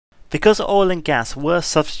Because oil and gas were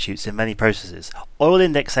substitutes in many processes, oil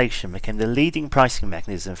indexation became the leading pricing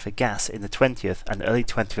mechanism for gas in the 20th and early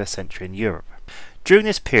 21st century in Europe. During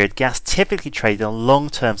this period, gas typically traded on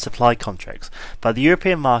long-term supply contracts, but the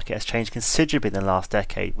European market has changed considerably in the last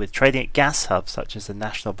decade, with trading at gas hubs such as the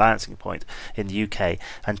National Balancing Point in the UK and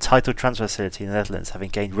Untitled Transfer Facility in the Netherlands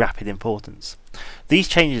having gained rapid importance. These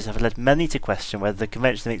changes have led many to question whether the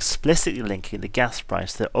convention of explicitly linking the gas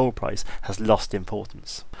price to the oil price has lost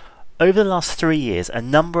importance. Over the last 3 years, a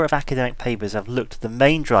number of academic papers have looked at the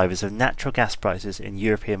main drivers of natural gas prices in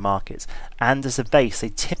European markets, and as a base they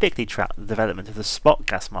typically track the development of the spot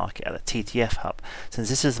gas market at the TTF hub, since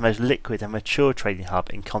this is the most liquid and mature trading hub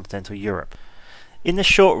in continental Europe. In the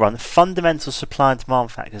short run, fundamental supply and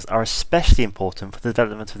demand factors are especially important for the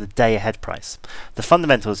development of the day-ahead price. The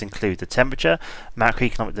fundamentals include the temperature,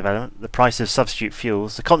 macroeconomic development, the price of substitute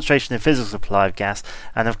fuels, the concentration and physical supply of gas,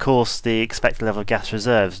 and of course the expected level of gas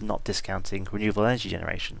reserves, not discounting renewable energy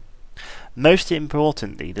generation. Most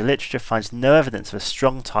importantly, the literature finds no evidence of a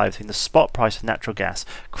strong tie between the spot price of natural gas,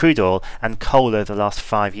 crude oil, and coal over the last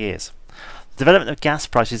 5 years. The development of gas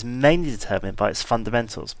price is mainly determined by its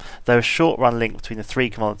fundamentals, though a short-run link between the three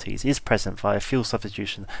commodities is present via fuel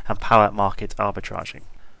substitution and power market arbitraging.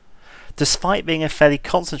 Despite being a fairly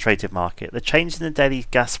concentrated market, the changes in the daily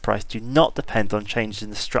gas price do not depend on changes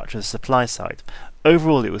in the structure of the supply side.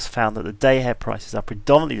 Overall, it was found that the day-ahead prices are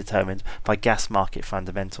predominantly determined by gas market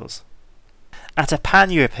fundamentals. At a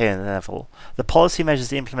pan-European level, the policy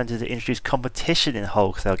measures implemented to introduce competition in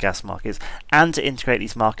wholesale gas markets and to integrate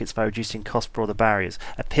these markets by reducing cost-border barriers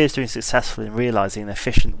appears to be successful in realising an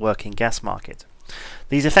efficient working gas market.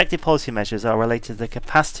 These effective policy measures are related to the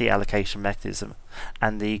capacity allocation mechanism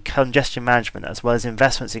and the congestion management, as well as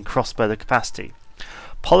investments in cross-border capacity.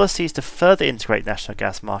 Policies to further integrate national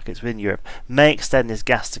gas markets within Europe may extend this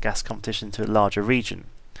gas-to-gas competition to a larger region.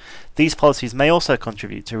 These policies may also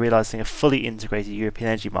contribute to realising a fully integrated European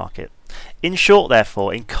energy market. In short,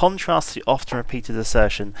 therefore, in contrast to the often repeated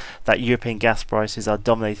assertion that European gas prices are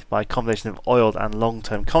dominated by a combination of oil and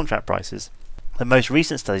long-term contract prices, the most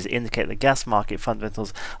recent studies indicate that gas market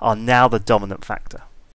fundamentals are now the dominant factor.